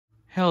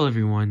Hello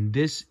everyone,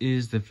 this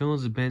is the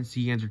Films of Ben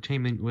C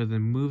Entertainment with a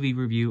movie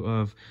review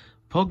of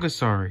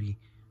Pulgasari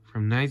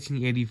from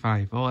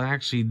 1985. Oh,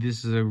 actually,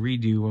 this is a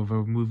redo of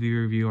a movie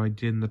review I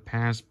did in the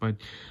past, but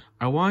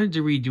I wanted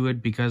to redo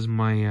it because of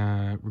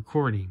my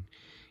recording.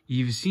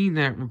 You've seen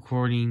that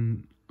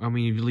recording,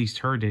 you've at least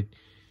heard it,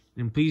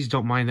 and please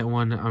don't mind that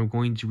one. I'm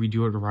going to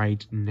redo it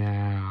right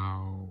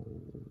now.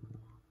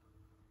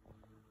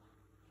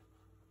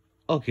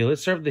 Okay,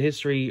 let's start with the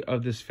history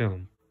of this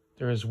film.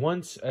 There was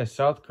once a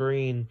South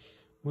Korean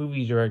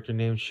movie director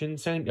named Shin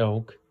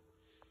Sang-ok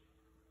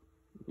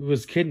who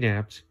was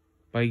kidnapped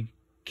by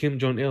Kim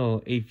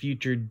Jong-il, a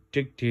future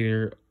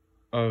dictator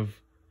of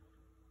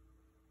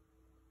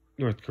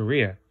North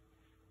Korea.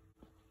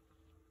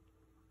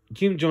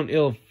 Kim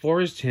Jong-il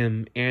forced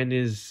him and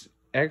his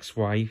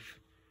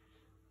ex-wife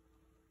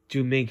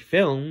to make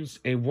films,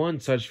 and one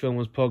such film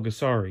was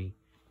Pulgasari.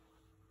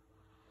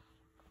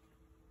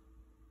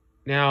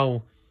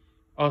 Now,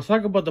 I'll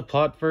talk about the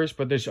plot first,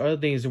 but there's other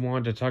things I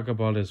wanted to talk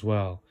about as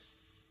well.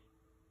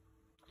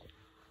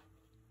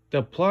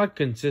 The plot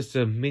consists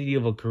of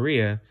medieval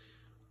Korea,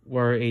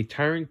 where a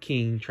tyrant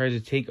king tries to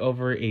take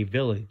over a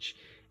village,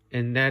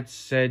 and that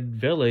said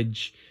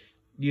village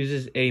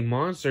uses a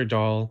monster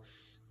doll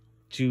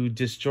to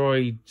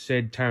destroy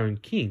said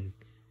tyrant king.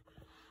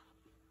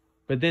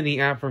 But then the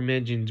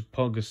aforementioned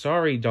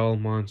Pulgasari doll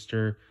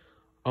monster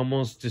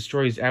almost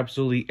destroys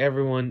absolutely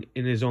everyone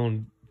in his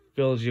own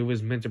village it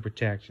was meant to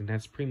protect, and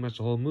that's pretty much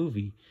the whole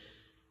movie.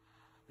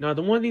 Now,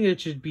 the one thing that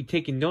should be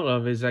taken note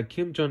of is that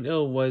Kim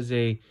Jong-il was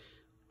a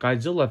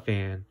Godzilla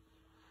fan,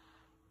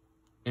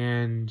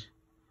 and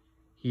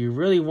he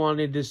really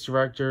wanted this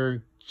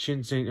director,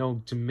 Shin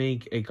Sang-ok, to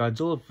make a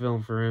Godzilla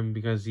film for him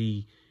because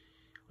he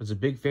was a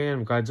big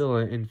fan of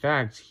Godzilla. In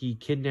fact, he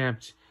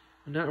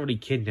not really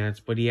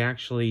kidnapped, but he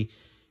actually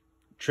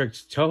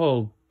tricked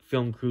Toho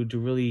film crew to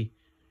really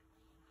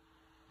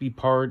be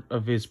part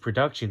of his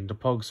production, the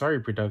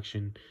Pulgasari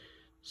production.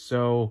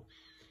 So,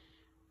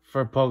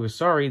 for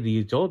Pulgasari, the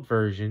adult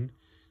version,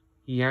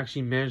 he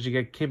actually managed to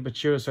get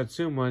Kenpachiro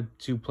Satsuma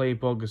to play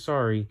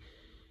Pulgasari.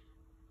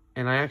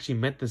 And I actually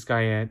met this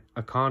guy at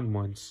a con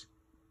once.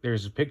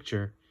 There's a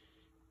picture.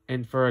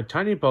 And for a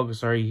tiny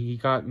Pulgasari, he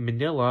got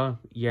Manila,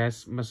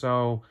 yes,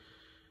 Masao,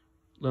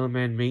 Little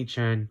Man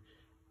Mei-chan,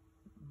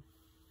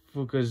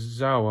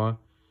 Fukazawa,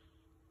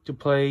 to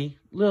play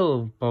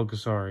Little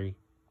Pulgasari.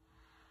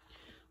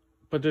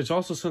 But there's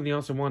also something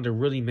else I wanted to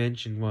really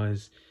mention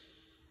was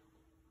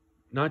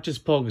not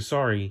just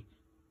Pulgasari,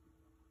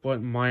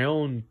 but my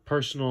own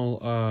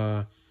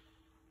personal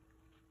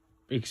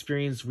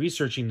experience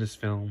researching this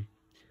film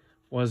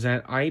was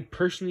that I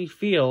personally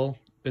feel,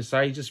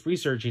 besides just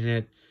researching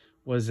it,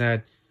 was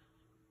that,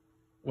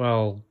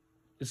 well,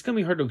 it's going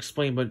to be hard to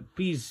explain, but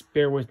please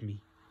bear with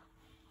me.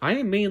 I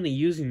am mainly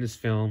using this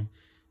film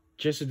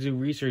just to do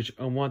research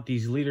on what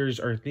these leaders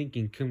are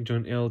thinking: Kim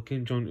Jong-il,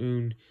 Kim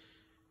Jong-un,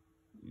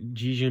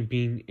 Xi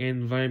Jinping,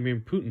 and Vladimir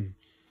Putin.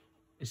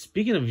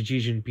 Speaking of Xi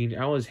Jinping,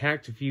 I was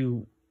hacked a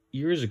few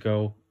years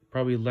ago,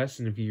 probably less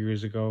than a few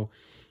years ago,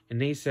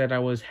 and they said I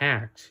was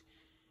hacked.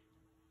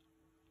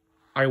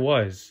 I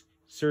was.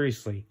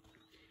 Seriously.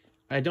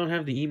 I don't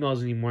have the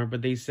emails anymore,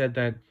 but they said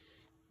that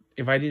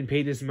if I didn't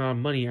pay this amount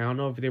of money, I don't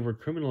know if they were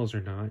criminals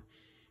or not,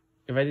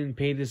 if I didn't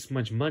pay this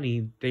much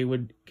money, they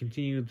would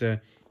continue to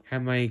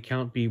have my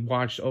account be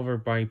watched over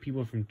by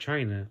people from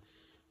China.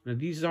 Now,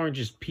 these aren't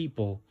just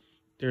people.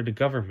 They're the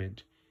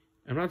government.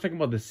 I'm not talking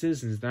about the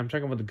citizens. I'm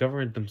talking about the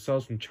government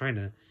themselves from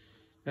China.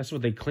 That's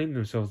what they claim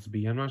themselves to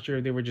be. I'm not sure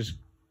if they were just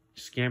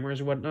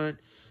scammers or whatnot,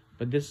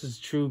 but this is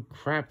true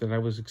crap that I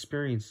was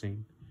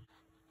experiencing.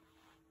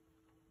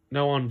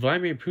 Now, on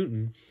Vladimir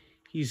Putin,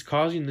 he's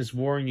causing this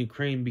war in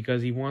Ukraine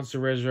because he wants to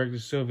resurrect the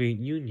Soviet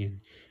Union.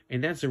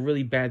 And that's a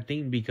really bad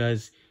thing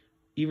because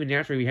even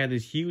after we had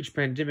this huge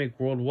pandemic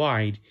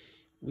worldwide,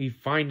 we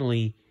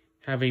finally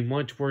have a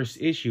much worse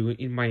issue,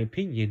 in my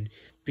opinion,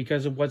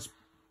 because of what's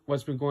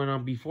been going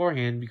on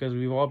beforehand, because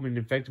we've all been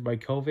infected by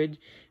COVID,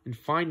 and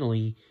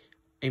finally,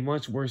 a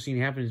much worse thing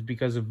happens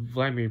because of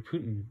Vladimir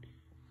Putin.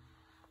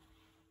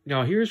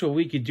 Now, here's what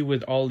we could do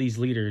with all these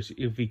leaders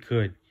if we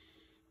could.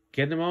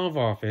 Get them out of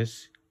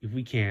office, if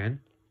we can.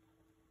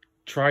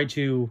 Try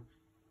to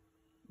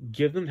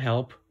give them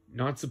help,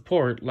 not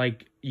support,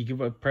 like you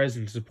give a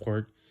president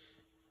support,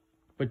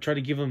 but try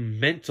to give them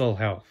mental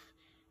health.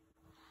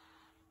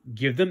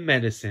 Give them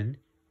medicine,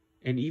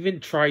 and even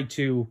try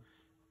to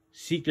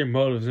seek their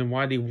motives and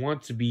why they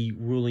want to be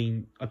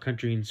ruling a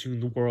country and soon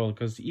the world.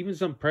 Because even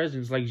some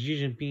presidents like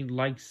Xi Jinping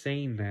like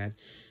saying that,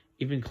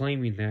 even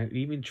claiming that,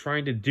 even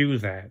trying to do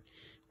that,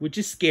 which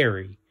is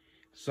scary.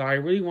 So I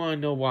really want to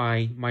know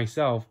why,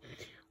 myself,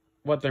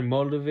 what their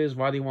motive is,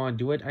 why they want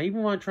to do it. I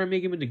even want to try and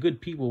make them into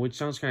good people, which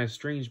sounds kind of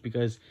strange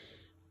because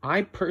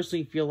I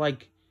personally feel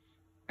like,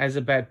 as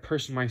a bad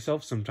person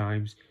myself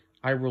sometimes,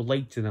 I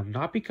relate to them.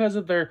 Not because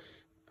of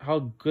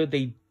how good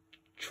they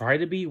try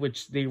to be,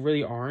 which they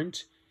really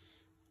aren't,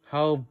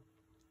 how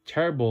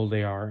terrible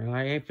they are. And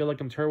I feel like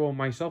I'm terrible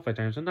myself at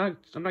times. I'm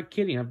not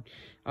kidding.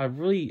 I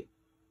really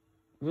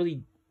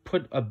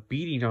put a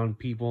beating on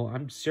people.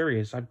 I'm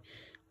serious. I'm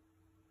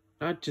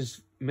not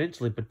just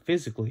mentally, but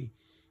physically.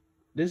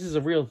 This is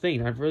a real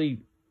thing.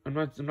 I'm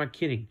not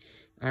kidding.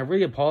 I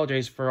really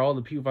apologize for all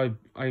the people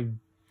I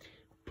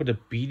put a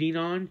beating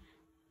on.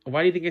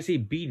 Why do you think I say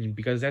beating?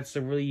 Because that's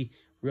the really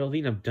real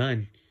thing I've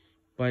done.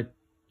 But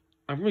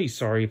I'm really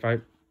sorry if I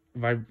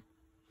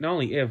not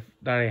only if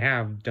that I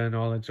have done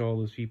all that to all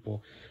those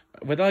people.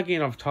 Without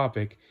getting off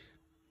topic,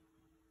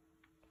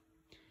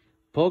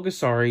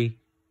 Pulgasari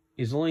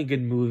is only a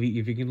good movie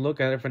if you can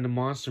look at it from the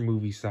monster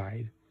movie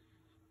side.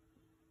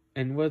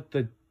 And with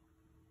the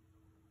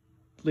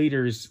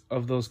leaders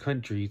of those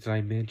countries that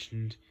I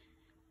mentioned,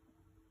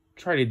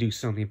 try to do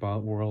something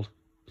about the world.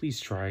 Please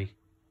try.